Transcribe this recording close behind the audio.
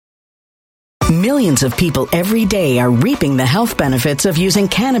Millions of people every day are reaping the health benefits of using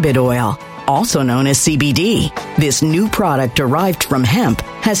cannabis oil, also known as CBD. This new product derived from hemp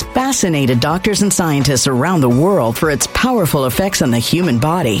has fascinated doctors and scientists around the world for its powerful effects on the human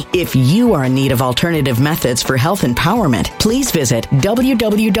body. If you are in need of alternative methods for health empowerment, please visit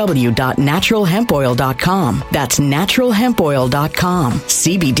www.naturalhempoil.com. That's naturalhempoil.com.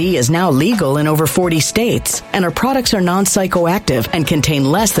 CBD is now legal in over 40 states, and our products are non-psychoactive and contain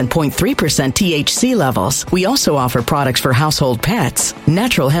less than 0.3% THC levels. We also offer products for household pets.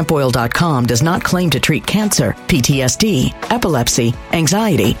 Naturalhempoil.com does not claim to treat cancer, PTSD, epilepsy,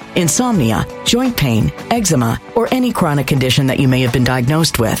 anxiety, insomnia, joint pain, eczema, or any chronic condition that you may have been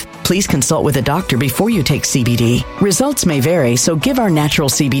diagnosed with. Please consult with a doctor before you take CBD. Results may vary, so give our natural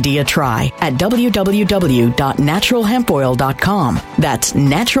CBD a try at www.naturalhempoil.com. That's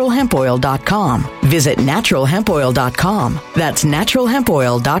naturalhempoil.com. Visit naturalhempoil.com. That's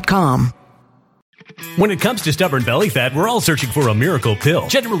naturalhempoil.com. When it comes to stubborn belly fat, we're all searching for a miracle pill.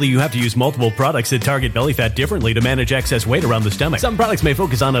 Generally, you have to use multiple products that target belly fat differently to manage excess weight around the stomach. Some products may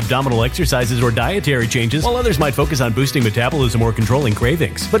focus on abdominal exercises or dietary changes, while others might focus on boosting metabolism or controlling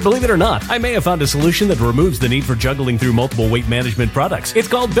cravings. But believe it or not, I may have found a solution that removes the need for juggling through multiple weight management products. It's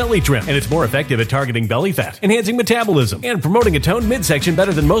called Belly Trim, and it's more effective at targeting belly fat, enhancing metabolism, and promoting a toned midsection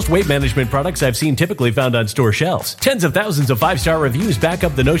better than most weight management products I've seen typically found on store shelves. Tens of thousands of 5-star reviews back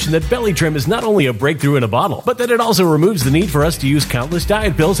up the notion that Belly Trim is not only a breakthrough in a bottle, but that it also removes the need for us to use countless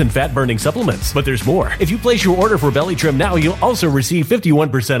diet pills and fat-burning supplements. But there's more. If you place your order for Belly Trim now, you'll also receive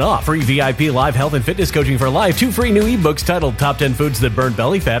 51% off, free VIP live health and fitness coaching for life, 2 free new ebooks titled Top 10 Foods That Burn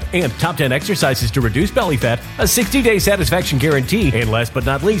Belly Fat and Top 10 Exercises to Reduce Belly Fat, a 60-day satisfaction guarantee, and last but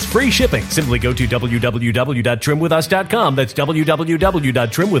not least, free shipping. Simply go to www.trimwithus.com. That's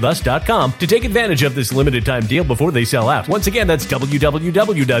www.trimwithus.com to take advantage of this limited time deal before they sell out. Once again, that's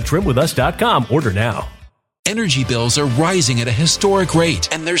www.trimwithus.com. Order now. Energy bills are rising at a historic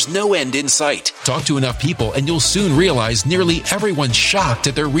rate, and there's no end in sight. Talk to enough people, and you'll soon realize nearly everyone's shocked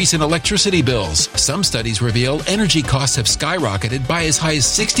at their recent electricity bills. Some studies reveal energy costs have skyrocketed by as high as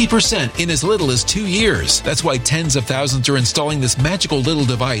 60% in as little as 2 years. That's why tens of thousands are installing this magical little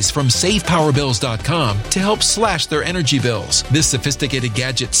device from SavePowerBills.com to help slash their energy bills. This sophisticated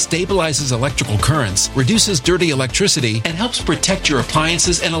gadget stabilizes electrical currents, reduces dirty electricity, and helps protect your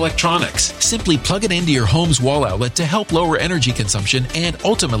appliances and electronics. Simply plug it into your home's wall outlet to help lower energy consumption and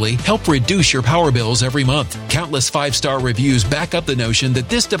ultimately help reduce your power bills every month. Countless 5-star reviews back up the notion that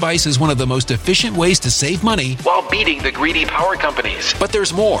this device is one of the most efficient ways to save money while beating the greedy power companies. But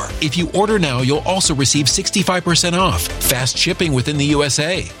there's more. If you order now, you'll also receive 65% off, fast shipping within the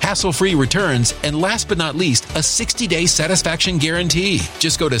USA, hassle-free returns, and last but not least, a 60-day satisfaction guarantee.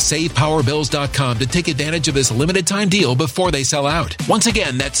 Just go to SavePowerBills.com to take advantage of this limited time deal before they sell out. Once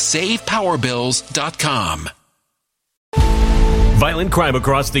again, that's SavePowerBills.com. Violent crime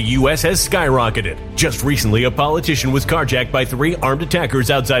across the U.S. has skyrocketed. Just recently, a politician was carjacked by 3 armed attackers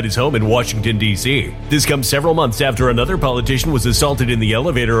outside his home in Washington, D.C. This comes several months after another politician was assaulted in the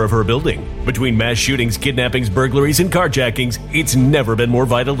elevator of her building. Between mass shootings, kidnappings, burglaries, and carjackings, it's never been more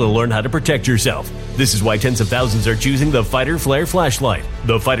vital to learn how to protect yourself. This is why tens of thousands are choosing the Fighter Flare flashlight.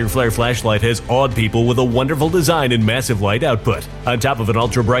 The Fighter Flare flashlight has awed people with a wonderful design and massive light output. On top of an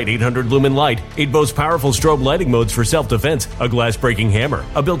ultra-bright 800-lumen light, it boasts powerful strobe lighting modes for self-defense, a glass-breaking hammer,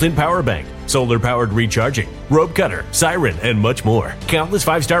 a built-in power bank, solar-powered recharging, rope cutter, siren, and much more. Countless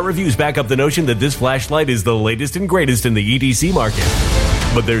 5-star reviews back up the notion that this flashlight is the latest and greatest in the EDC market.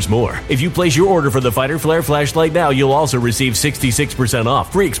 But there's more. If you place your order for the Fighter Flare flashlight now, you'll also receive 66%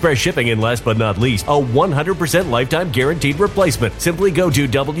 off, free express shipping, and last but not least, a 100% lifetime guaranteed replacement. Simply go to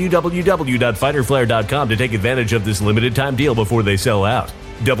www.fighterflare.com to take advantage of this limited time deal before they sell out.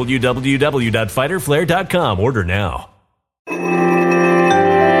 www.fighterflare.com. Order now.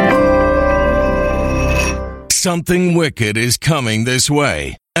 Something wicked is coming this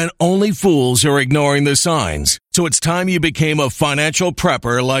way, and only fools are ignoring the signs. So it's time you became a financial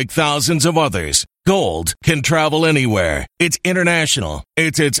prepper like thousands of others. Gold can travel anywhere. It's international.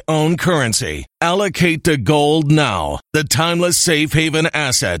 It's its own currency. Allocate to gold now, the timeless safe haven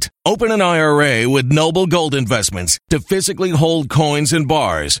asset. Open an IRA with Noble Gold Investments to physically hold coins and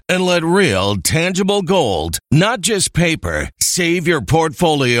bars and let real, tangible gold, not just paper, Save your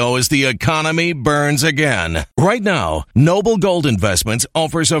portfolio as the economy burns again. Right now, Noble Gold Investments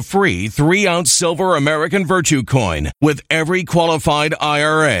offers a free 3-ounce silver American Virtue coin with every qualified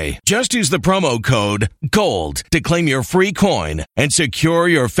IRA. Just use the promo code GOLD to claim your free coin and secure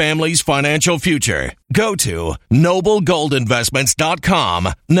your family's financial future. Go to noblegoldinvestments.com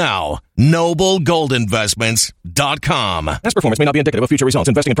now. noblegoldinvestments.com. Past performance may not be indicative of future results.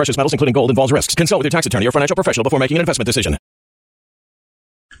 Investing in precious metals, including gold, involves risks. Consult with your tax attorney or financial professional before making an investment decision.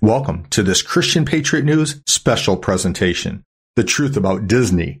 Welcome to this Christian Patriot News special presentation. The truth about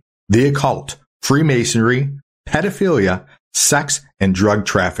Disney, the occult, Freemasonry, pedophilia, sex, and drug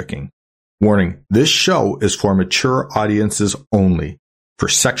trafficking. Warning, this show is for mature audiences only, for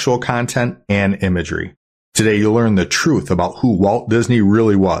sexual content and imagery. Today you'll learn the truth about who Walt Disney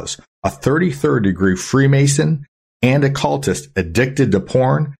really was, a 33rd degree Freemason and occultist addicted to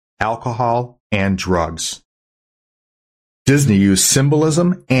porn, alcohol, and drugs. Disney used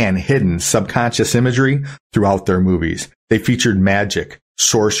symbolism and hidden subconscious imagery throughout their movies. They featured magic,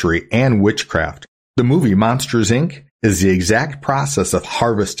 sorcery, and witchcraft. The movie Monsters, Inc. is the exact process of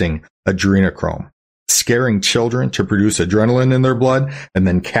harvesting adrenochrome, scaring children to produce adrenaline in their blood, and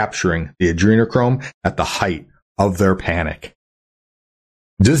then capturing the adrenochrome at the height of their panic.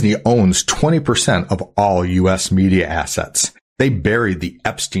 Disney owns 20% of all U.S. media assets. They buried the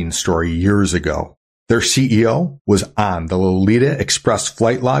Epstein story years ago. Their CEO was on the Lolita Express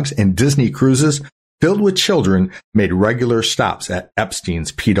flight logs, and Disney cruises filled with children made regular stops at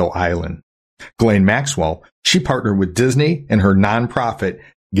Epstein's Pedo Island. Ghislaine Maxwell, she partnered with Disney and her nonprofit,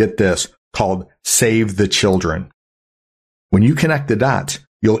 get this, called Save the Children. When you connect the dots,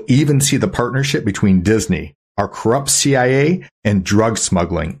 you'll even see the partnership between Disney, our corrupt CIA, and drug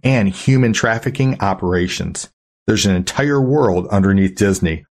smuggling and human trafficking operations. There's an entire world underneath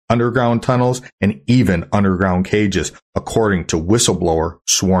Disney, underground tunnels, and even underground cages, according to whistleblower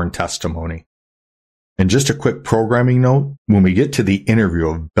sworn testimony. And just a quick programming note, when we get to the interview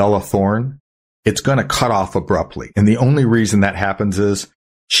of Bella Thorne, it's going to cut off abruptly. And the only reason that happens is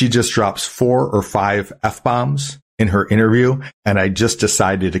she just drops 4 or 5 F-bombs in her interview, and I just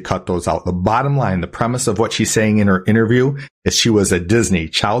decided to cut those out. The bottom line, the premise of what she's saying in her interview is she was a Disney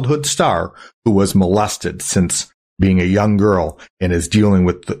childhood star who was molested since being a young girl and is dealing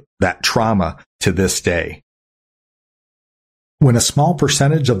with that trauma to this day. When a small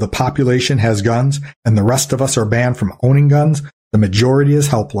percentage of the population has guns and the rest of us are banned from owning guns, the majority is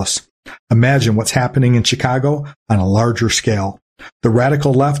helpless. Imagine what's happening in Chicago on a larger scale. The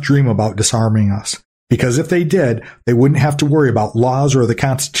radical left dream about disarming us, because if they did, they wouldn't have to worry about laws or the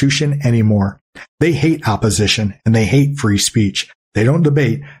Constitution anymore. They hate opposition and they hate free speech. They don't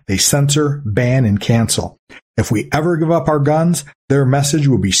debate, they censor, ban, and cancel. If we ever give up our guns, their message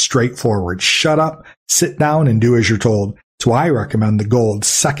will be straightforward. Shut up, sit down, and do as you're told. So I recommend the gold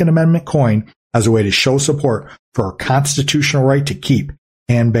Second Amendment coin as a way to show support for our constitutional right to keep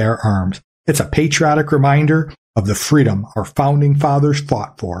and bear arms. It's a patriotic reminder of the freedom our founding fathers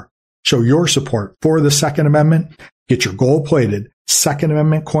fought for. Show your support for the Second Amendment. Get your gold-plated Second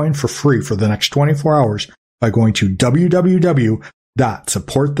Amendment coin for free for the next 24 hours by going to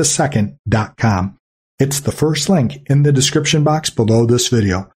www.supportthesecond.com. It's the first link in the description box below this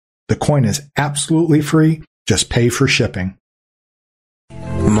video. The coin is absolutely free. Just pay for shipping.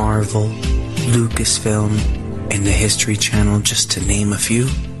 Marvel, Lucasfilm, and the History Channel, just to name a few.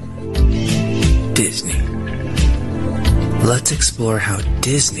 Disney. Let's explore how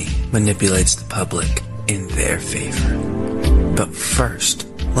Disney manipulates the public in their favor. But first,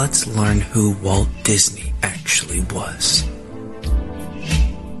 let's learn who Walt Disney actually was.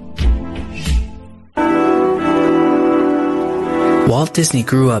 Walt Disney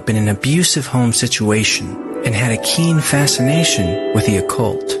grew up in an abusive home situation and had a keen fascination with the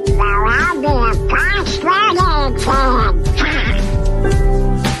occult.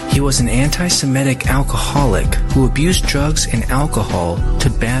 He was an anti-Semitic alcoholic who abused drugs and alcohol to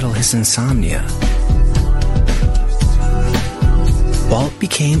battle his insomnia. Walt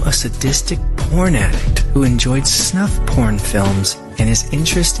became a sadistic porn addict who enjoyed snuff porn films, and his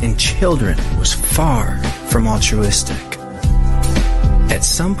interest in children was far from altruistic. At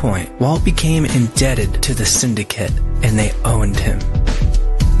some point, Walt became indebted to the syndicate, and they owned him.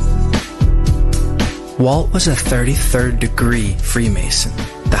 Walt was a 33rd degree Freemason,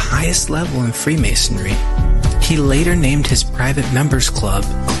 the highest level in Freemasonry. He later named his private members club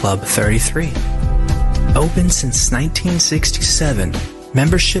Club 33. Open since 1967,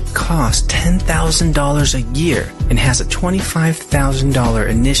 membership costs $10,000 a year and has a $25,000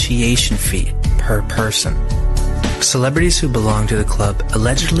 initiation fee per person. Celebrities who belong to the club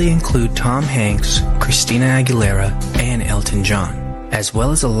allegedly include Tom Hanks, Christina Aguilera, and Elton John, as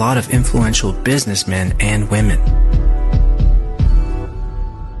well as a lot of influential businessmen and women.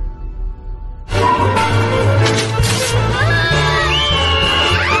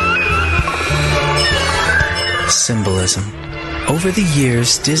 Symbolism. Over the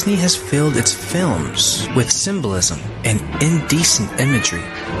years, Disney has filled its films with symbolism and indecent imagery.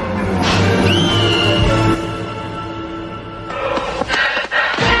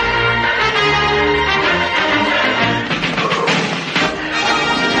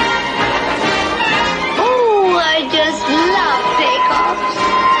 Oh, I just love takeoffs.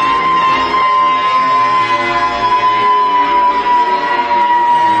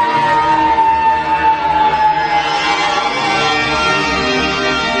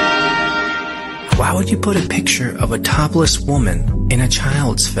 Why would you put a picture of a topless woman in a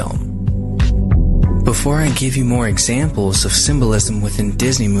child's film? Before I give you more examples of symbolism within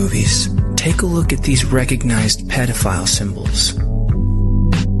Disney movies, take a look at these recognized pedophile symbols.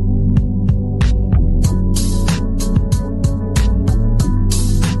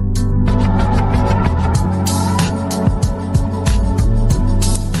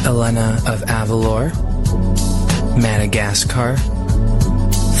 Elena of Avalor, Madagascar,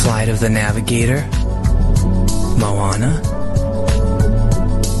 Flight of the Navigator, Moana.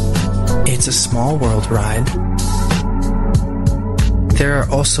 It's a Small World ride. There are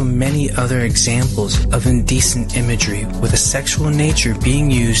also many other examples of indecent imagery with a sexual nature being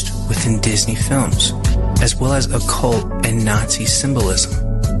used within Disney films, as well as occult and Nazi symbolism.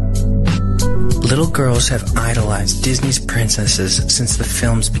 Little girls have idolized Disney's princesses since the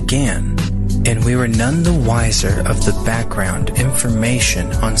films began, and we were none the wiser of the background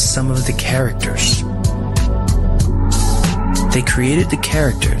information on some of the characters. They created the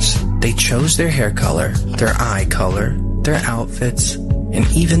characters, they chose their hair color, their eye color, their outfits, and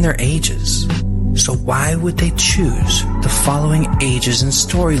even their ages. So why would they choose the following ages and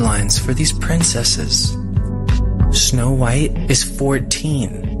storylines for these princesses? Snow White is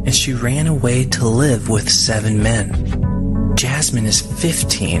 14, and she ran away to live with 7 men. Jasmine is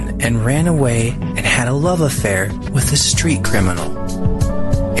 15 and ran away and had a love affair with a street criminal.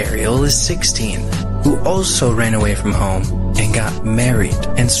 Ariel is 16, who also ran away from home and got married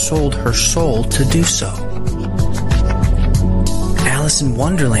and sold her soul to do so. Alice in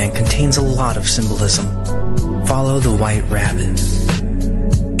Wonderland contains a lot of symbolism. Follow the White Rabbit.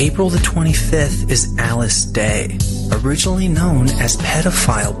 April the 25th is Alice Day, originally known as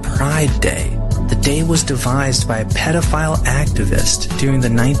Pedophile Pride Day. The day was devised by a pedophile activist during the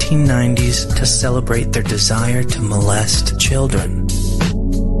 1990s to celebrate their desire to molest children.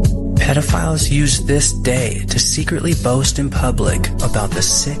 Pedophiles use this day to secretly boast in public about the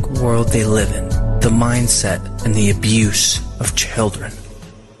sick world they live in, the mindset and the abuse of children.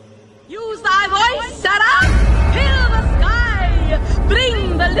 Use thy voice, Sarah! Fill the sky!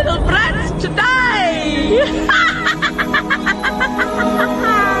 Bring the little brats to die!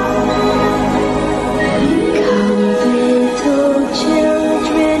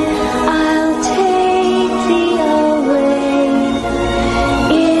 Children, I'll take thee away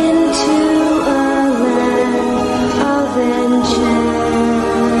into a land of enchantment.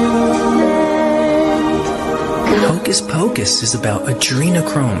 Hocus Pocus is about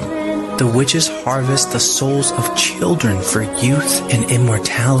adrenochrome. The witches harvest the souls of children for youth and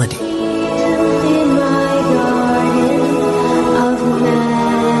immortality. In my garden of magic.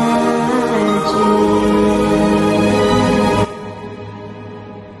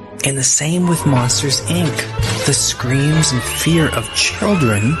 And the same with Monsters, Inc. The screams and fear of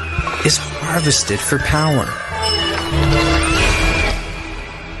children is harvested for power.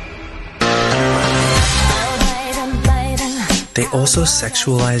 They also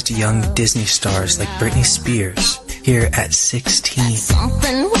sexualized young Disney stars like Britney Spears, here at 16.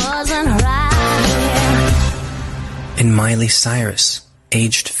 Something wasn't right. And Miley Cyrus,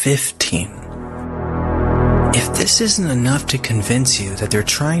 aged 15. If this isn't enough to convince you that they're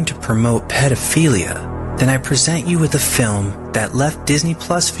trying to promote pedophilia, then I present you with a film that left Disney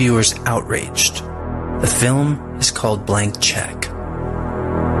Plus viewers outraged. The film is called Blank Check.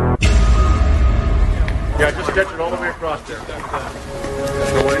 Yeah, just stretch it all the way across there.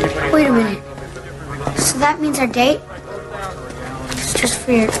 Wait a minute. So that means our date is just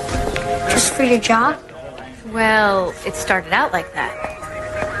for your job? Well, it started out like that.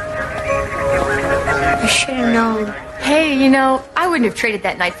 I should have known. Hey, I wouldn't have traded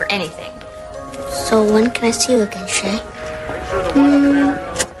that night for anything. So when can I see you again, Shay?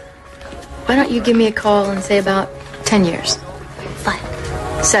 Why don't you give me a call and say about 10 years?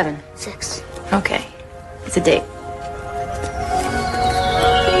 5. 7. 6. Okay. It's a date.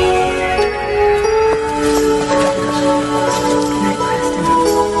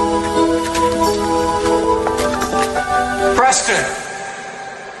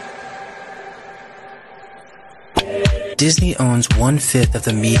 Disney owns 1/5 of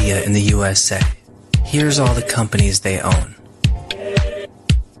the media in the USA. Here's all the companies they own.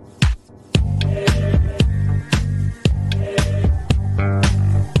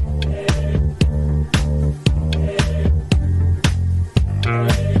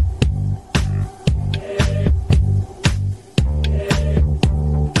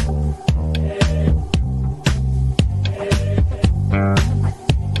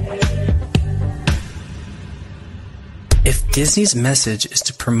 Disney's message is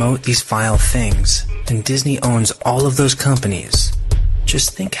to promote these vile things, and Disney owns all of those companies.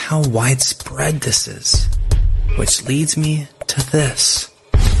 Just think how widespread this is. Which leads me to this.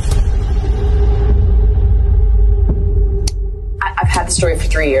 I've had the story for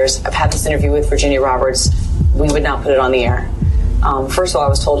 3 years. I've had this interview with Virginia Roberts. We would not put it on the air. First of all, I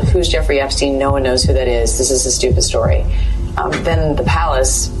was told, who's Jeffrey Epstein? No one knows who that is. This is a stupid story. Then the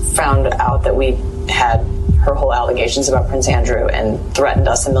palace found out that we had her whole allegations about Prince Andrew and threatened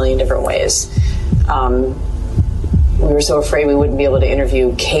us a million different ways. We were so afraid we wouldn't be able to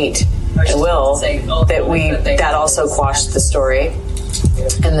interview Kate and Will that also quashed the story.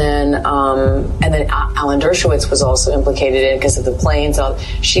 And then Alan Dershowitz was also implicated in it because of the planes.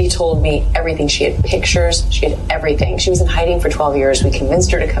 She told me everything. She had pictures. She had everything. She was in hiding for 12 years. We convinced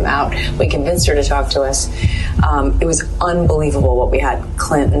her to come out. We convinced her to talk to us. It was unbelievable what we had.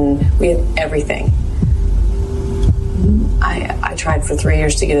 Clinton. We had everything. I tried for 3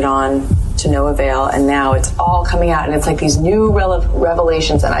 years to get it on, to no avail, and now it's all coming out, and it's like these new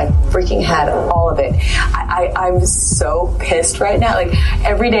revelations, and I freaking had all of it. I'm so pissed right now. Like,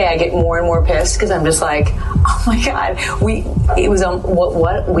 every day I get more and more pissed because I'm just like, oh my God,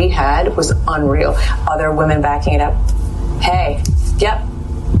 what we had was unreal. Other women backing it up. Hey, yep.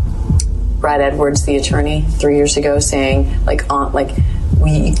 Brad Edwards, the attorney, 3 years ago, saying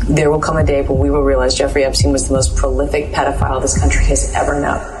there will come a day when we will realize Jeffrey Epstein was the most prolific pedophile this country has ever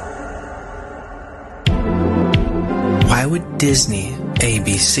known. Why would Disney,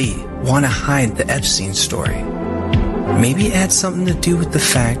 ABC, want to hide the Epstein story? Maybe it had something to do with the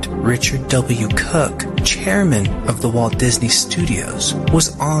fact Richard W. Cook, chairman of the Walt Disney Studios,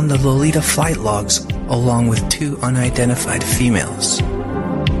 was on the Lolita flight logs along with 2 unidentified females.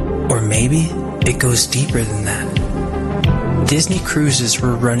 Or maybe it goes deeper than that. Disney cruises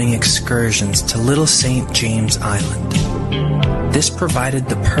were running excursions to Little St. James Island. This provided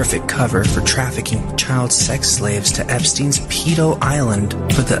the perfect cover for trafficking child sex slaves to Epstein's Pedo Island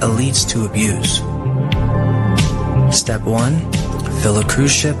for the elites to abuse. Step 1, fill a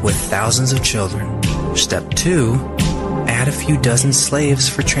cruise ship with thousands of children. Step 2, add a few dozen slaves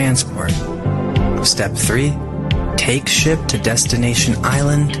for transport. Step 3, take ship to destination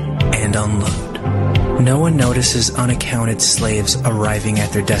island and unload. No one notices unaccounted slaves arriving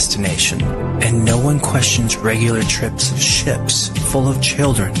at their destination, and no one questions regular trips of ships full of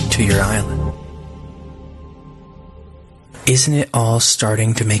children to your island. Isn't it all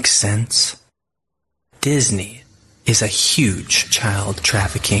starting to make sense? Disney is a huge child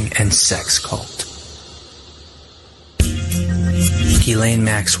trafficking and sex cult. Ghislaine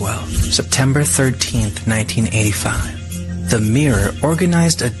Maxwell, September 13th, 1985. The Mirror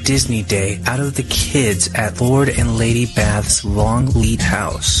organized a Disney Day out of the kids at Lord and Lady Bath's Longleat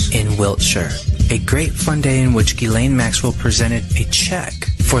House in Wiltshire. A great fun day in which Ghislaine Maxwell presented a check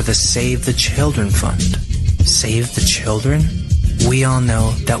for the Save the Children Fund. Save the children? We all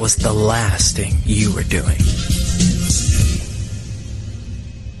know that was the last thing you were doing.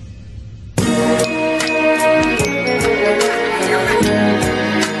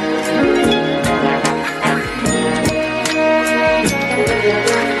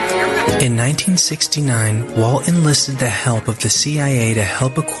 In 1969, Walt enlisted the help of the CIA to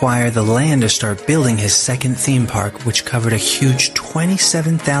help acquire the land to start building his second theme park, which covered a huge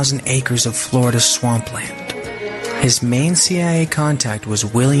 27,000 acres of Florida swampland. His main CIA contact was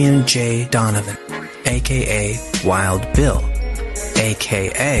William J. Donovan, a.k.a. Wild Bill,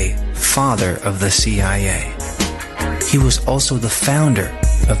 a.k.a. father of the CIA. He was also the founder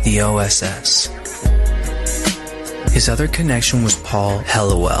of the OSS. His other connection was Paul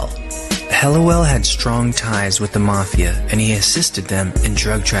Helliwell. Helliwell had strong ties with the Mafia, and he assisted them in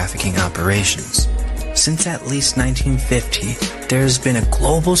drug trafficking operations. Since at least 1950, there has been a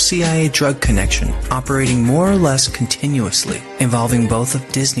global CIA drug connection operating more or less continuously, involving both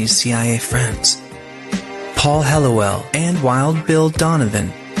of Disney's CIA friends. Paul Helliwell and Wild Bill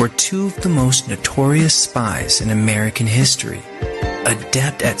Donovan were 2 of the most notorious spies in American history,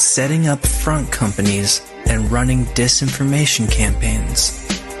 adept at setting up front companies and running disinformation campaigns.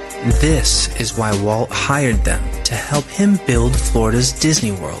 This is why Walt hired them to help him build Florida's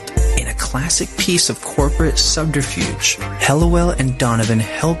Disney World in a classic piece of corporate subterfuge. Hellowell and Donovan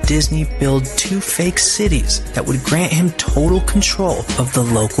helped Disney build 2 fake cities that would grant him total control of the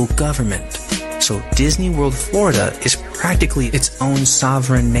local government. So Disney World Florida is practically its own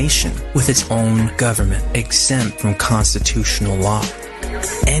sovereign nation with its own government, exempt from constitutional law.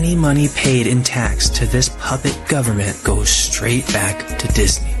 Any money paid in tax to this puppet government goes straight back to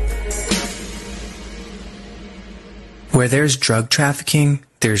Disney. Where there's drug trafficking,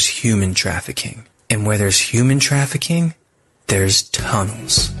 there's human trafficking. And where there's human trafficking, there's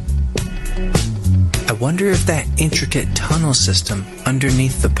tunnels. I wonder if that intricate tunnel system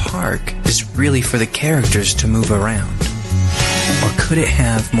underneath the park is really for the characters to move around. Or could it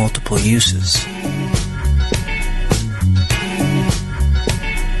have multiple uses?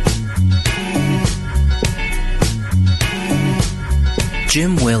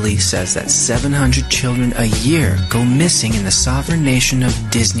 Jim Willey says that 700 children a year go missing in the sovereign nation of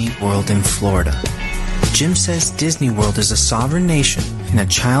Disney World in Florida. Jim says Disney World is a sovereign nation and a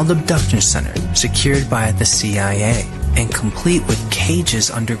child abduction center secured by the CIA and complete with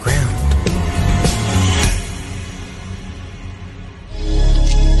cages underground.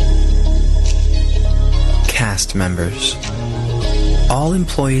 Cast members. All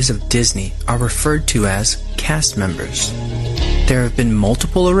employees of Disney are referred to as cast members. There have been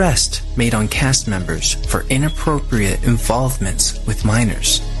multiple arrests made on cast members for inappropriate involvements with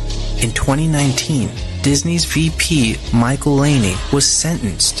minors. In 2019, Disney's VP Michael Laney was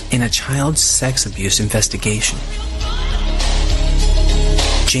sentenced in a child sex abuse investigation.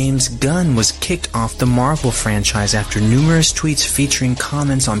 James Gunn was kicked off the Marvel franchise after numerous tweets featuring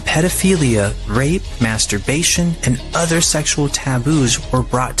comments on pedophilia, rape, masturbation, and other sexual taboos were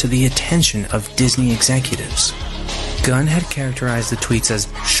brought to the attention of Disney executives. Gunn had characterized the tweets as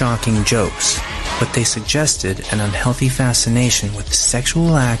shocking jokes, but they suggested an unhealthy fascination with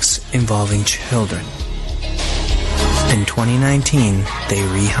sexual acts involving children. In 2019, they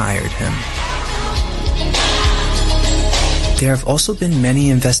rehired him. There have also been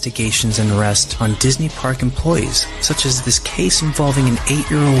many investigations and arrests on Disney park employees, such as this case involving an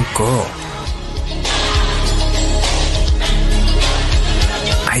 8-year-old girl.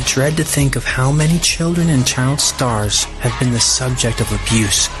 I dread to think of how many children and child stars have been the subject of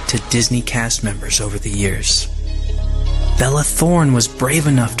abuse to Disney cast members over the years. Bella Thorne was brave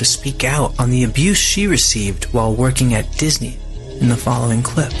enough to speak out on the abuse she received while working at Disney in the following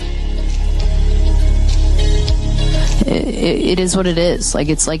clip. It is what it is. Like,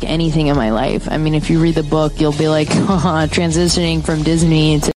 it's like anything in my life. I mean, if you read the book, you'll be like, transitioning from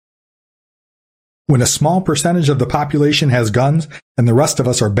Disney to... When a small percentage of the population has guns and the rest of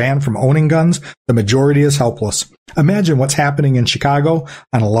us are banned from owning guns, the majority is helpless. Imagine what's happening in Chicago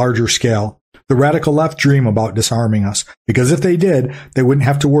on a larger scale. The radical left dream about disarming us, because if they did, they wouldn't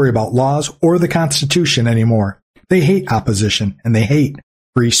have to worry about laws or the Constitution anymore. They hate opposition, and they hate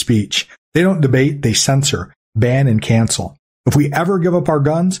free speech. They don't debate, they censor, ban, and cancel. If we ever give up our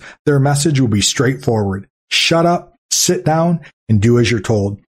guns, their message will be straightforward. Shut up, sit down, and do as you're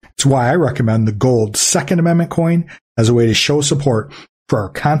told. It's why I recommend the gold Second Amendment coin as a way to show support for our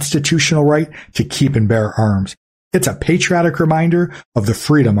constitutional right to keep and bear arms. It's a patriotic reminder of the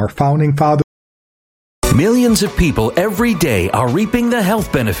freedom our founding fathers. Millions of people every day are reaping the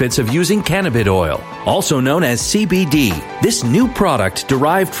health benefits of using cannabis oil, also known as CBD. This new product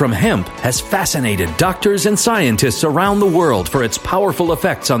derived from hemp has fascinated doctors and scientists around the world for its powerful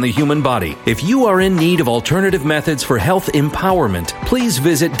effects on the human body. If you are in need of alternative methods for health empowerment, please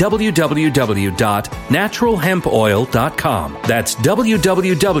visit www.naturalhempoil.com. That's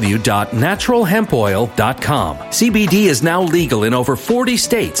www.naturalhempoil.com. CBD is now legal in over 40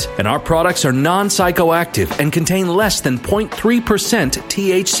 states, and our products are non-psychoactive and contain less than 0.3%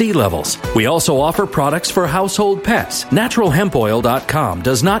 THC levels. We also offer products for household pets. NaturalHempOil.com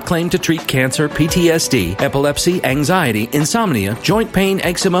does not claim to treat cancer, PTSD, epilepsy, anxiety, insomnia, joint pain,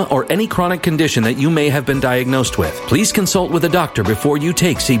 eczema, or any chronic condition that you may have been diagnosed with. Please consult with a doctor before you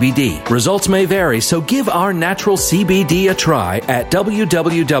take CBD. Results may vary, so give our natural CBD a try at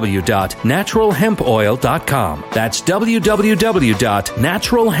www.naturalhempoil.com. That's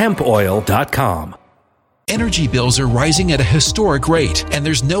www.naturalhempoil.com. Energy bills are rising at a historic rate, and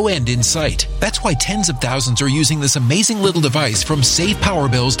there's no end in sight. That's why tens of thousands are using this amazing little device from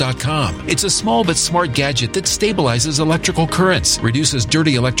SavePowerBills.com. It's a small but smart gadget that stabilizes electrical currents, reduces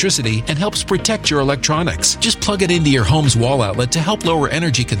dirty electricity, and helps protect your electronics. Just plug it into your home's wall outlet to help lower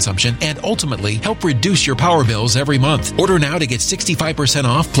energy consumption and ultimately help reduce your power bills every month. Order now to get 65%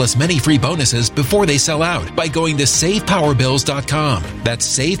 off plus many free bonuses before they sell out by going to SavePowerBills.com.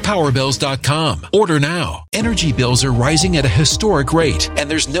 That's SavePowerBills.com. Order now. now. Energy bills are rising at a historic rate, and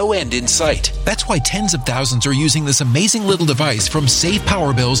there's no end in sight. That's why tens of thousands are using this amazing little device from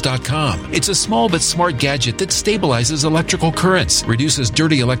SavePowerBills.com. It's a small but smart gadget that stabilizes electrical currents, reduces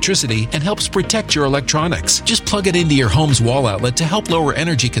dirty electricity, and helps protect your electronics. Just plug it into your home's wall outlet to help lower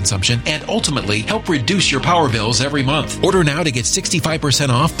energy consumption and ultimately help reduce your power bills every month. Order now to get 65%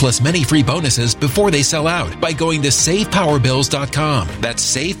 off plus many free bonuses before they sell out by going to SavePowerBills.com.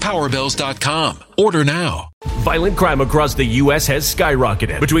 That's SavePowerBills.com. Order now. Violent crime across the U.S. has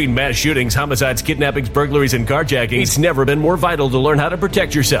skyrocketed. Between mass shootings, homicides, kidnappings, burglaries, and carjackings, it's never been more vital to learn how to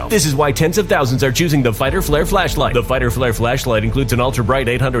protect yourself. This is why tens of thousands are choosing the Fighter Flare flashlight. The Fighter Flare flashlight includes an ultra-bright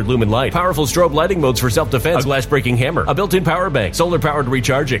 800-lumen light, powerful strobe lighting modes for self-defense, a glass-breaking hammer, a built-in power bank, solar-powered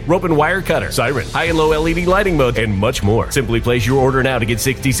recharging, rope and wire cutter, siren, high and low LED lighting mode, and much more. Simply place your order now to get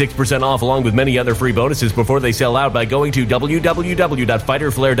 66% off along with many other free bonuses before they sell out by going to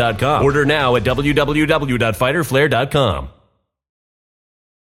www.fighterflare.com. Order now at www.fighterflare.com.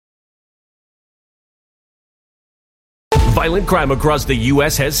 Violent crime across the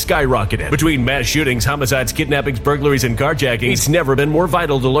U.S. has skyrocketed. Between mass shootings, homicides, kidnappings, burglaries, and carjackings, it's never been more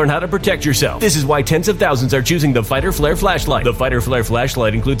vital to learn how to protect yourself. This is why tens of thousands are choosing the Fighter Flare flashlight. The Fighter Flare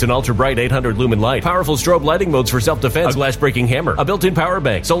flashlight includes an ultra-bright 800-lumen light, powerful strobe lighting modes for self-defense, a glass-breaking hammer, a built-in power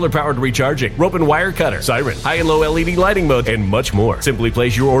bank, solar-powered recharging, rope and wire cutter, siren, high and low LED lighting mode, and much more. Simply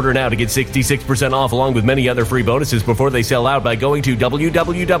place your order now to get 66% off along with many other free bonuses before they sell out by going to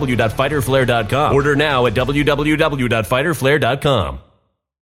www.fighterflare.com. Order now at www.fighterflare.com.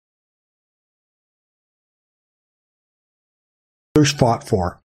 Fought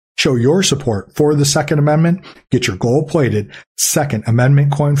for. Show your support for the Second Amendment. Get your gold-plated Second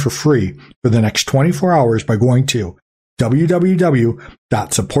Amendment coin for free for the next 24 hours by going to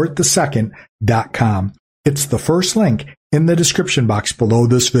www.supportthesecond.com. It's the first link in the description box below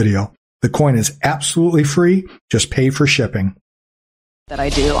this video. The coin is absolutely free. Just pay for shipping. That I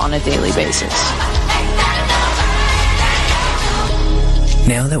do on a daily basis.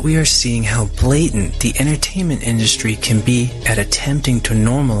 Now that we are seeing how blatant the entertainment industry can be at attempting to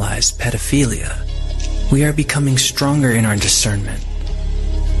normalize pedophilia, we are becoming stronger in our discernment.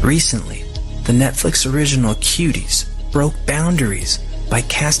 Recently, the Netflix original Cuties broke boundaries by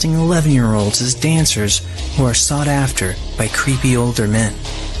casting 11-year-olds as dancers who are sought after by creepy older men.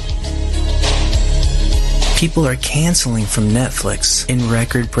 People are canceling from Netflix in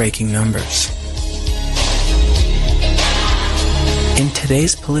record-breaking numbers. In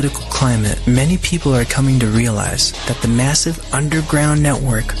today's political climate, many people are coming to realize that the massive underground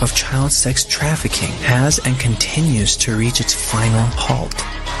network of child sex trafficking has and continues to reach its final halt.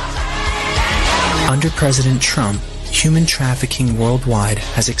 Under President Trump, human trafficking worldwide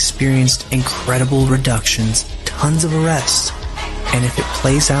has experienced incredible reductions, tons of arrests, and if it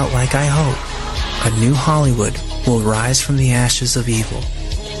plays out like I hope, a new Hollywood will rise from the ashes of evil,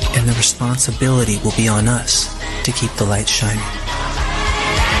 and the responsibility will be on us to keep the light shining.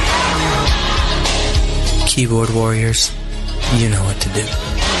 Keyboard warriors, you know what to do.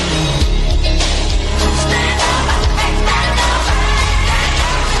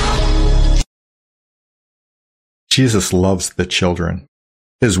 Jesus loves the children.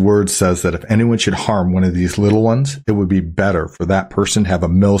 His word says that if anyone should harm one of these little ones, it would be better for that person to have a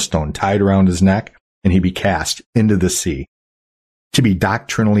millstone tied around his neck and he be cast into the sea. To be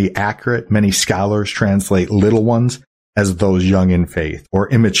doctrinally accurate, many scholars translate little ones as those young in faith or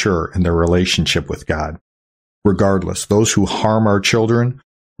immature in their relationship with God. Regardless, those who harm our children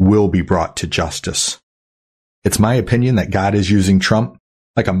will be brought to justice. It's my opinion that God is using Trump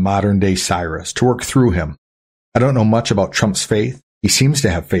like a modern-day Cyrus to work through him. I don't know much about Trump's faith. He seems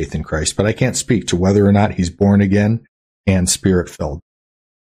to have faith in Christ, but I can't speak to whether or not he's born again and spirit-filled.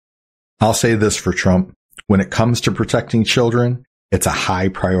 I'll say this for Trump. When it comes to protecting children, it's a high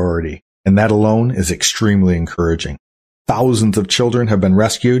priority, and that alone is extremely encouraging. Thousands of children have been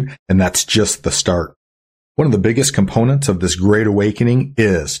rescued, and that's just the start. One of the biggest components of this great awakening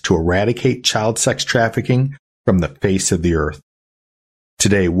is to eradicate child sex trafficking from the face of the earth.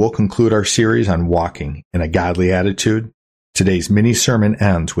 Today, we'll conclude our series on walking in a godly attitude. Today's mini sermon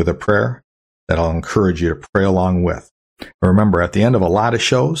ends with a prayer that I'll encourage you to pray along with. Remember, at the end of a lot of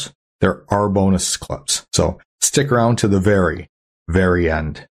shows, there are bonus clips. So stick around to the very, very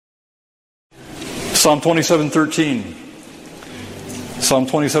end. Psalm 27:13. Psalm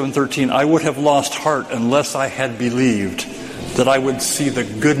 27:13, I would have lost heart unless I had believed that I would see the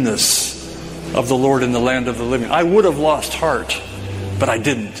goodness of the Lord in the land of the living. I would have lost heart, but I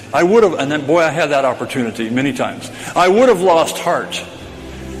didn't. I would have, and then boy, I had that opportunity many times. I would have lost heart,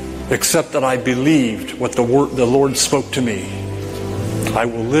 except that I believed what the Lord spoke to me. I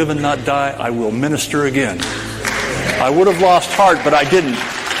will live and not die. I will minister again. I would have lost heart, but I didn't.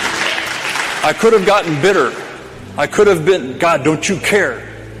 I could have gotten bitter. I could have been, God, don't you care?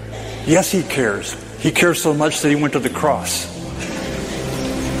 Yes, He cares. He cares so much that He went to the cross.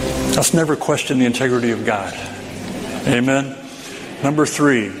 Let's never question the integrity of God. Amen. Number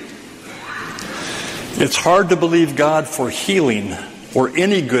 3. It's hard to believe God for healing or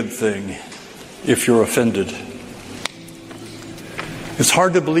any good thing if you're offended. It's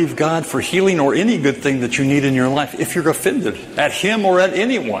hard to believe God for healing or any good thing that you need in your life if you're offended at Him or at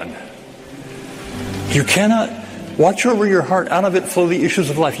anyone. You cannot watch over your heart. Out of it flow the issues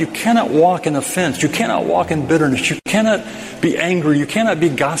of life. You cannot walk in offense. You cannot walk in bitterness. You cannot be angry. You cannot be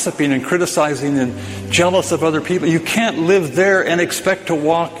gossiping and criticizing and jealous of other people. You can't live there and expect to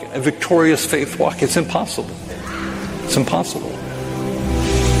walk a victorious faith walk. It's impossible. It's impossible.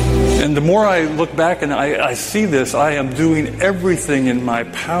 And the more I look back and I see this, I am doing everything in my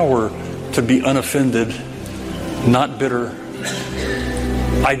power to be unoffended, not bitter.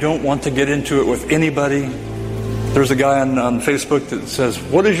 I don't want to get into it with anybody. There's a guy on Facebook that says,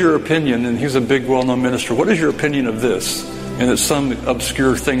 what is your opinion? And he's a big, well-known minister. What is your opinion of this? And it's some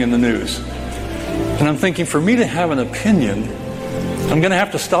obscure thing in the news. And I'm thinking, for me to have an opinion, I'm going to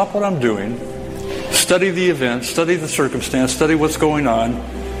have to stop what I'm doing, study the event, study the circumstance, study what's going on.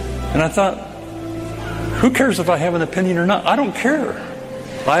 And I thought, who cares if I have an opinion or not? I don't care.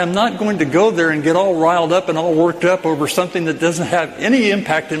 I am not going to go there and get all riled up and all worked up over something that doesn't have any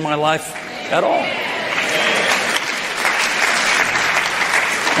impact in my life at all.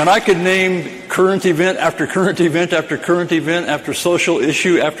 And I could name current event after current event after current event after social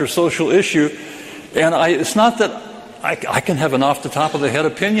issue after social issue. And it's not that I can have an off the top of the head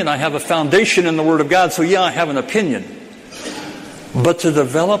opinion. I have a foundation in the Word of God. So yeah, I have an opinion. But to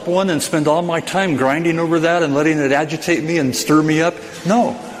develop one and spend all my time grinding over that and letting it agitate me and stir me up,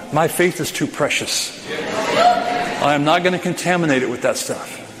 no, my faith is too precious. I am not going to contaminate it with that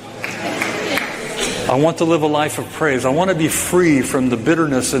stuff. I want to live a life of praise. I want to be free from the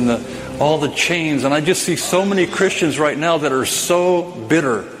bitterness and all the chains. And I just see so many Christians right now that are so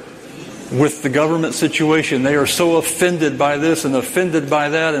bitter with the government situation. They are so offended by this and offended by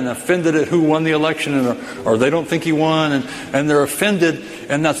that and offended at who won the election or they don't think he won. And they're offended,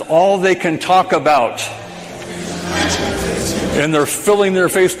 and that's all they can talk about. And they're filling their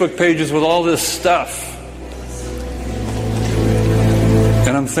Facebook pages with all this stuff.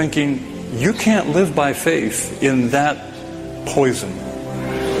 And I'm thinking, you can't live by faith in that poison.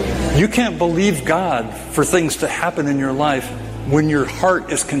 You can't believe God for things to happen in your life when your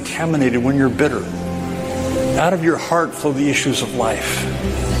heart is contaminated, when you're bitter. Out of your heart flow the issues of life.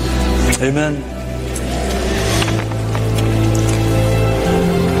 Amen.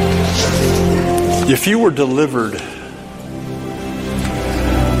 If you were delivered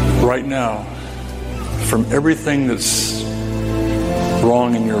right now from everything that's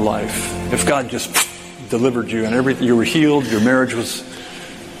wrong in your life, if God just delivered you and everything, you were healed, your marriage was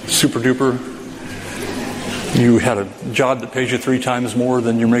super duper, you had a job that pays you 3 times more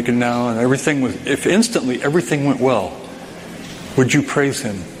than you're making now, and everything was, if instantly everything went well, would you praise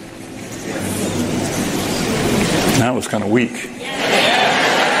Him? That was kind of weak.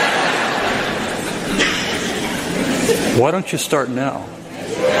 Why don't you start now?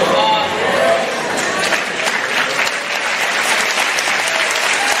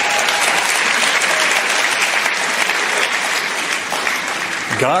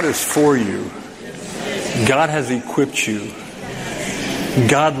 God is for you. God has equipped you.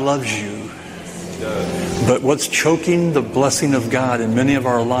 God loves you. But what's choking the blessing of God in many of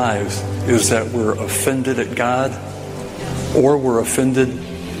our lives is that we're offended at God or we're offended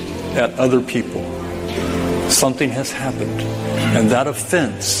at other people. Something has happened. And that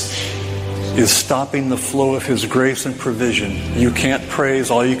offense is stopping the flow of His grace and provision. You can't praise.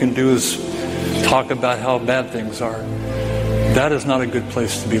 All you can do is talk about how bad things are. That is not a good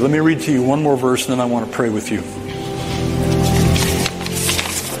place to be. Let me read to you one more verse and then I want to pray with you.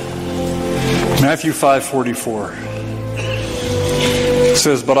 Matthew 5:44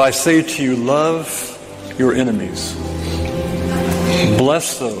 says, "But I say to you, love your enemies.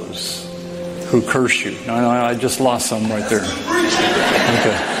 Bless those who curse you." Now, I just lost some right there.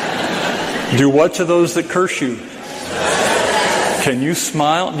 Okay. Do what to those that curse you? Can you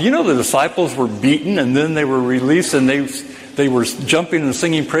smile? You know the disciples were beaten and then they were released and they were jumping and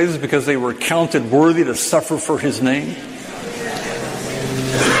singing praises because they were counted worthy to suffer for His name.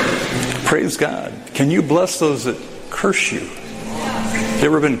 Praise God. Can you bless those that curse you? Have you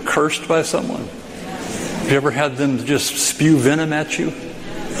ever been cursed by someone? Have you ever had them just spew venom at you?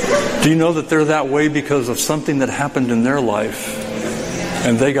 Do you know that they're that way because of something that happened in their life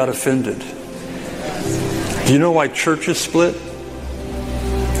and they got offended. Do you know why churches split?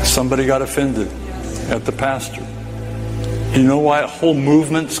 Somebody got offended at the pastor. Do you know why whole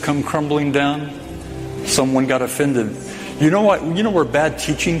movements come crumbling down? Someone got offended. You know where bad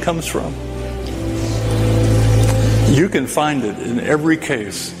teaching comes from? You can find it in every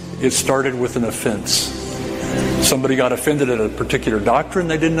case. It started with an offense. Somebody got offended at a particular doctrine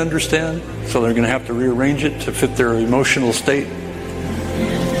they didn't understand, so they're going to have to rearrange it to fit their emotional state.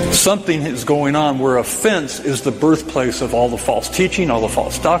 Something is going on where offense is the birthplace of all the false teaching, all the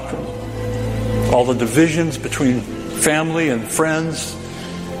false doctrine, all the divisions between family and friends.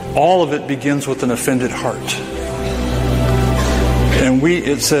 All of it begins with an offended heart. And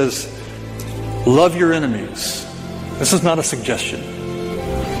it says, love your enemies. This is not a suggestion.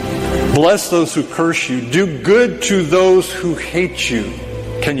 Bless those who curse you. Do good to those who hate you.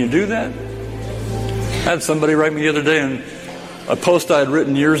 Can you do that? I had somebody write me the other day in a post I had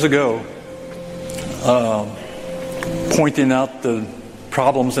written years ago, pointing out the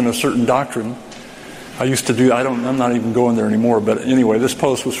problems in a certain doctrine. I used to do, I'm not even going there anymore, but anyway, this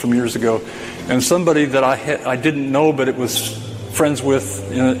post was from years ago. And somebody that I didn't know, but it was friends with,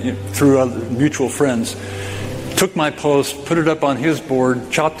 through other mutual friends, took my post, put it up on his board,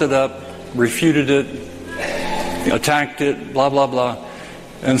 chopped it up, refuted it, attacked it, blah, blah, blah.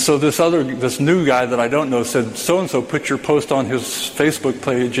 And so this new guy that I don't know said, so-and-so put your post on his Facebook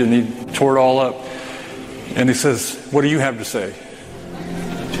page, and he tore it all up. And he says, what do you have to say?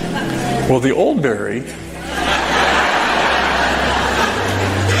 Well, the old Barry,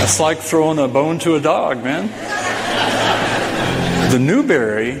 it's like throwing a bone to a dog, man. The new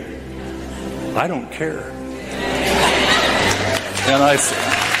Barry, I don't care. And I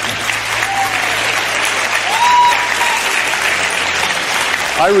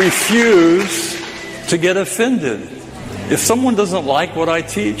refuse to get offended. If someone doesn't like what I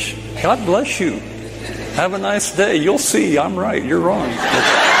teach, God bless you. Have a nice day. You'll see I'm right, you're wrong.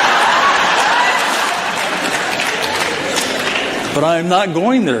 But I'm not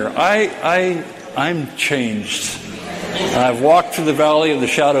going there. I'm changed. I've walked through the valley of the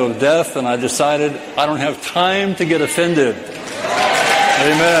shadow of death, and I decided I don't have time to get offended.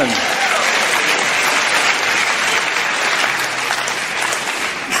 Amen.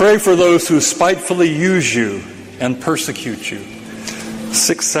 Pray for those who spitefully use you and persecute you.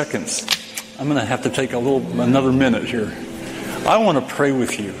 6 seconds. I'm going to have to take another minute here. I want to pray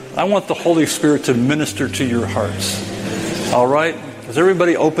with you. I want the Holy Spirit to minister to your hearts. All right? Is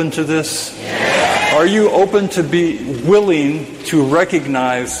everybody open to this? Are you open to be willing to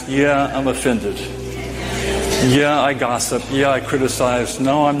recognize, yeah, I'm offended. Yeah, I gossip. Yeah, I criticize.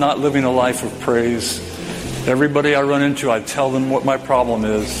 No, I'm not living a life of praise. Everybody I run into, I tell them what my problem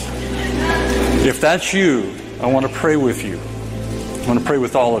is. If that's you, I want to pray with you. I want to pray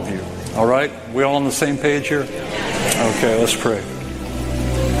with all of you. All right? We all on the same page here? Okay, let's pray.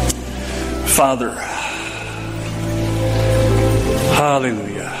 Father,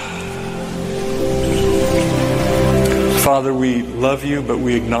 hallelujah. Father, we love you, but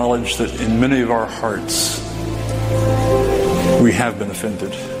we acknowledge that in many of our hearts, we have been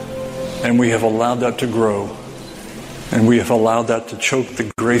offended. And we have allowed that to grow. And we have allowed that to choke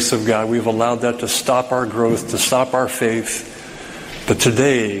the grace of God. We've allowed that to stop our growth, to stop our faith. But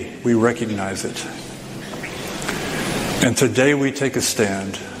today, we recognize it. And today we take a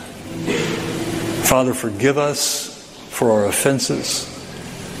stand. Father, forgive us for our offenses,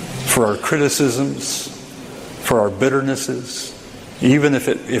 for our criticisms, for our bitternesses. Even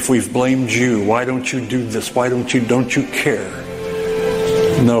if we've blamed you, why don't you do this? Why don't you care?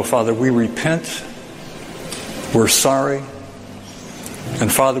 No, Father, we repent. We're sorry.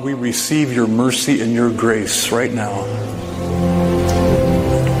 And Father, we receive your mercy and your grace right now.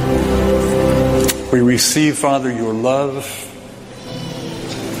 We receive, Father, your love.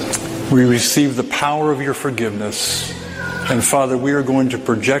 We receive the power of your forgiveness. And Father, we are going to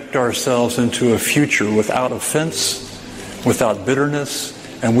project ourselves into a future without offense, without bitterness,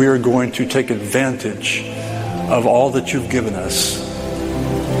 and we are going to take advantage of all that you've given us,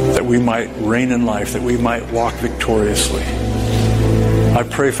 that we might reign in life, that we might walk victoriously. I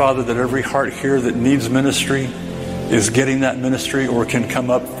pray, Father, that every heart here that needs ministry is getting that ministry or can come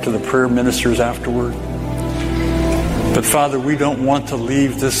up to the prayer ministers afterward. But Father, we don't want to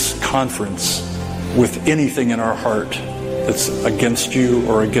leave this conference with anything in our heart that's against you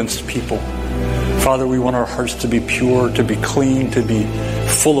or against people. Father, we want our hearts to be pure, to be clean, to be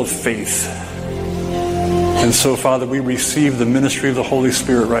full of faith. And so, Father, we receive the ministry of the Holy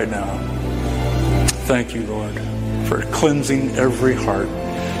Spirit right now. Thank you, Lord, for cleansing every heart.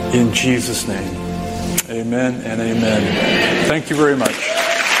 In Jesus' name, Amen and amen. Thank you very much.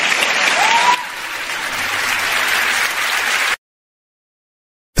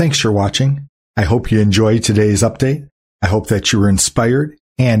 Thanks for watching. I hope you enjoyed today's update. I hope that you were inspired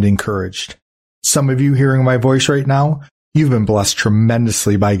and encouraged. Some of you hearing my voice right now, you've been blessed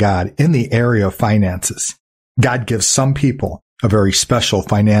tremendously by God in the area of finances. God gives some people a very special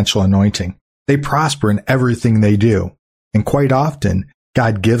financial anointing. They prosper in everything they do. And quite often,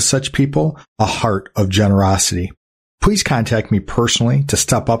 God gives such people a heart of generosity. Please contact me personally to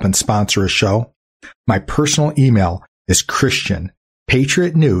step up and sponsor a show. My personal email is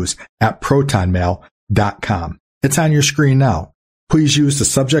christianpatriotnews@protonmail.com. It's on your screen now. Please use the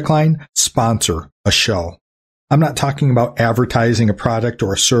subject line, sponsor a show. I'm not talking about advertising a product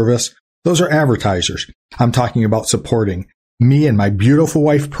or a service. Those are advertisers. I'm talking about supporting me and my beautiful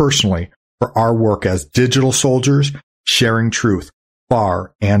wife personally for our work as digital soldiers, sharing truth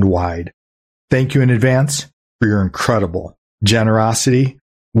far and wide. Thank you in advance for your incredible generosity.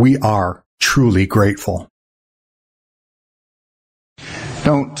 We are truly grateful.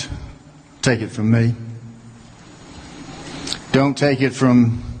 Don't take it from me. Don't take it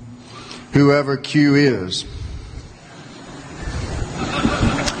from whoever Q is.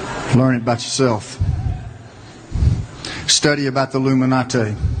 Learn it about yourself. Study about the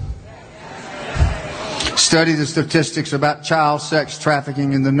Illuminati. Study the statistics about child sex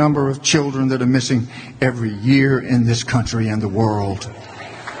trafficking and the number of children that are missing every year in this country and the world.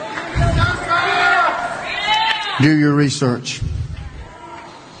 Do your research.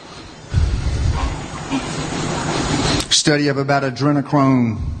 Study up about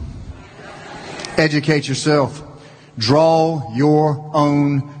adrenochrome. Educate yourself. Draw your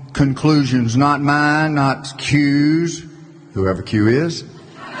own conclusions. Not mine, not Q's, whoever Q is.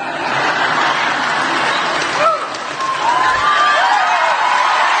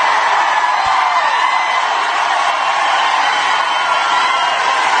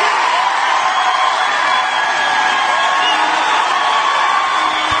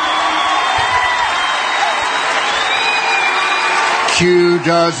 Q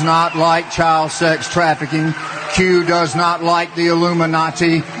does not like child sex trafficking. Q does not like the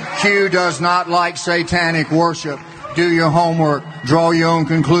Illuminati. Q does not like satanic worship. Do your homework, draw your own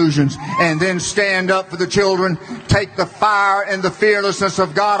conclusions, and then stand up for the children. Take the fire and the fearlessness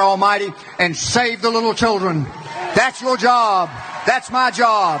of God Almighty and save the little children. That's your job. That's my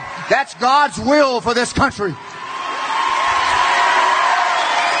job. That's God's will for this country.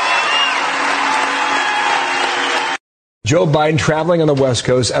 Joe Biden traveling on the West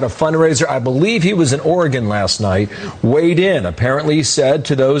Coast at a fundraiser. I believe he was in Oregon last night, weighed in. Apparently he said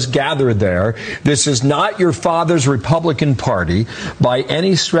to those gathered there, this is not your father's Republican Party by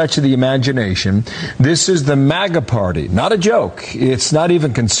any stretch of the imagination. This is the MAGA Party. Not a joke. It's not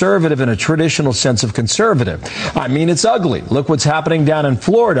even conservative in a traditional sense of conservative. I mean, it's ugly. Look what's happening down in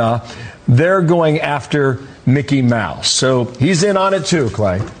Florida. They're going after Mickey Mouse. So he's in on it too,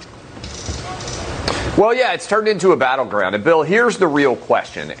 Clay. Well, yeah, it's turned into a battleground. And, Bill, here's the real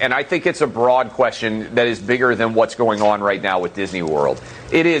question, and I think it's a broad question that is bigger than what's going on right now with Disney World.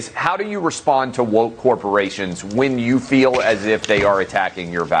 It is, how do you respond to woke corporations when you feel as if they are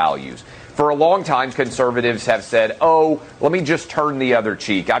attacking your values? For a long time, conservatives have said, oh, let me just turn the other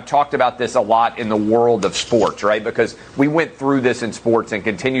cheek. I've talked about this a lot in the world of sports, right? Because we went through this in sports and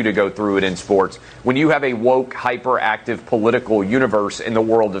continue to go through it in sports. When you have a woke, hyperactive political universe in the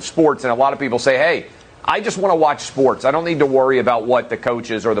world of sports, and a lot of people say, hey, I just want to watch sports. I don't need to worry about what the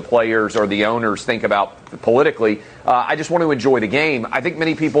coaches or the players or the owners think about politically. I just want to enjoy the game. I think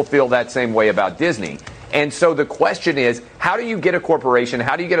many people feel that same way about Disney. And so the question is, how do you get a corporation,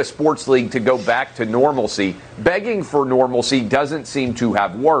 how do you get a sports league to go back to normalcy? Begging for normalcy doesn't seem to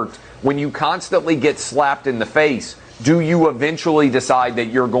have worked. When you constantly get slapped in the face, do you eventually decide that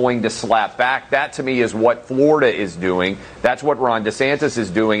you're going to slap back? That, to me, is what Florida is doing. That's what Ron DeSantis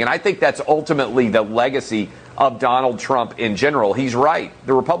is doing. And I think that's ultimately the legacy of Donald Trump in general. He's right.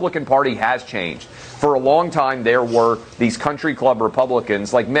 The Republican Party has changed. For a long time, there were these country club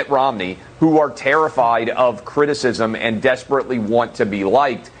Republicans like Mitt Romney who are terrified of criticism and desperately want to be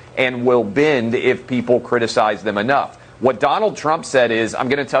liked and will bend if people criticize them enough. What Donald Trump said is, I'm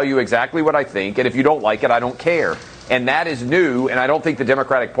going to tell you exactly what I think, and if you don't like it, I don't care. And that is new, and I don't think the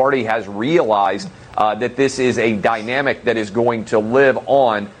Democratic Party has realized that this is a dynamic that is going to live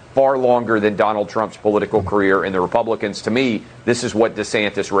on far longer than Donald Trump's political career. And the Republicans, to me, this is what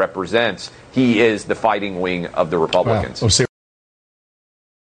DeSantis represents. He is the fighting wing of the Republicans. Wow.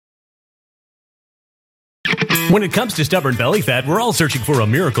 When it comes to stubborn belly fat, we're all searching for a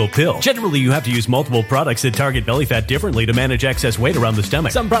miracle pill. Generally, you have to use multiple products that target belly fat differently to manage excess weight around the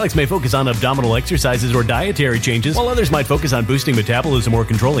stomach. Some products may focus on abdominal exercises or dietary changes, while others might focus on boosting metabolism or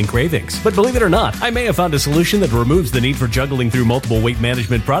controlling cravings. But believe it or not, I may have found a solution that removes the need for juggling through multiple weight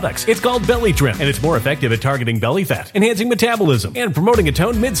management products. It's called Belly Trim, and it's more effective at targeting belly fat, enhancing metabolism, and promoting a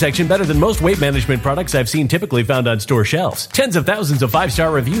toned midsection better than most weight management products I've seen typically found on store shelves. Tens of thousands of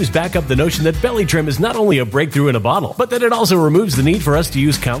 5-star reviews back up the notion that Belly Trim is not only a breakthrough in a bottle, but that it also removes the need for us to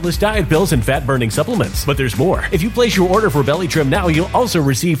use countless diet pills and fat-burning supplements. But there's more. If you place your order for Belly Trim now, you'll also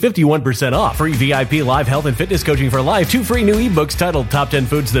receive 51% off, free VIP live health and fitness coaching for life, 2 free new ebooks titled Top 10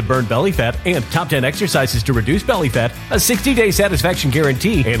 Foods That Burn Belly Fat and Top 10 Exercises to Reduce Belly Fat, a 60-day satisfaction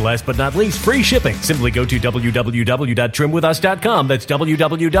guarantee, and last but not least, free shipping. Simply go to www.trimwithus.com. That's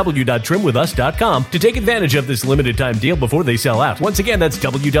www.trimwithus.com to take advantage of this limited time deal before they sell out. Once again, that's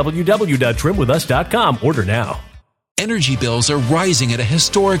www.trimwithus.com. Order now. Energy bills are rising at a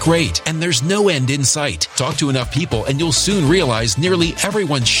historic rate, and there's no end in sight. Talk to enough people, and you'll soon realize nearly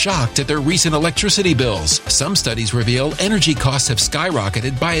everyone's shocked at their recent electricity bills. Some studies reveal energy costs have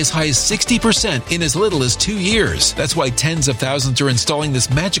skyrocketed by as high as 60% in as little as 2 years. That's why tens of thousands are installing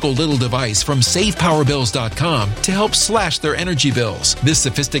this magical little device from SavePowerBills.com to help slash their energy bills. This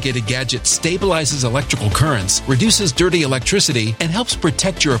sophisticated gadget stabilizes electrical currents, reduces dirty electricity, and helps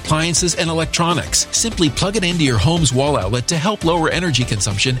protect your appliances and electronics. Simply plug it into your home's wall outlet to help lower energy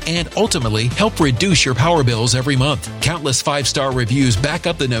consumption and ultimately help reduce your power bills every month. Countless 5-star reviews back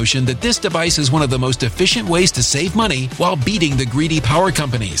up the notion that this device is one of the most efficient ways to save money while beating the greedy power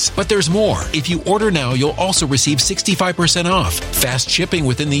companies. But there's more. If you order now, you'll also receive 65% off, fast shipping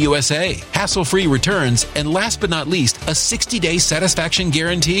within the USA, hassle-free returns, and last but not least, a 60-day satisfaction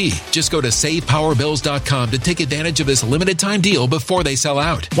guarantee. Just go to SavePowerBills.com to take advantage of this limited time deal before they sell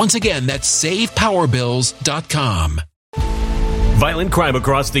out. Once again, that's SavePowerBills.com. Violent crime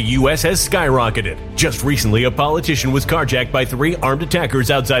across the U.S. has skyrocketed. Just recently, a politician was carjacked by 3 armed attackers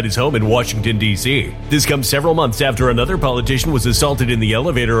outside his home in Washington, D.C. This comes several months after another politician was assaulted in the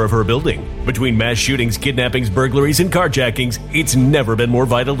elevator of her building. Between mass shootings, kidnappings, burglaries, and carjackings, it's never been more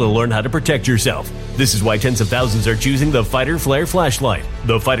vital to learn how to protect yourself. This is why tens of thousands are choosing the Fighter Flare flashlight.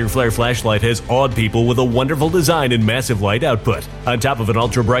 The Fighter Flare flashlight has awed people with a wonderful design and massive light output. On top of an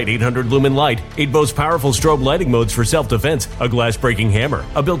ultra-bright 800-lumen light, it boasts powerful strobe lighting modes for self-defense, a glass-breaking hammer,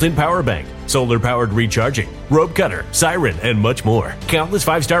 a built-in power bank, solar-powered recharging, rope cutter, siren, and much more. Countless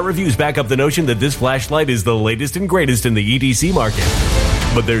 5-star reviews back up the notion that this flashlight is the latest and greatest in the EDC market.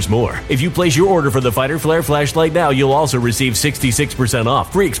 But there's more. If you place your order for the Fighter Flare flashlight now, you'll also receive 66%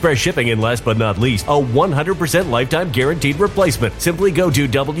 off, free express shipping, and last but not least, a 100% lifetime guaranteed replacement. Simply go to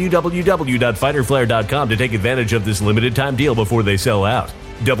www.fighterflare.com to take advantage of this limited time deal before they sell out.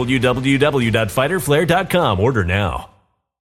 www.fighterflare.com. Order now.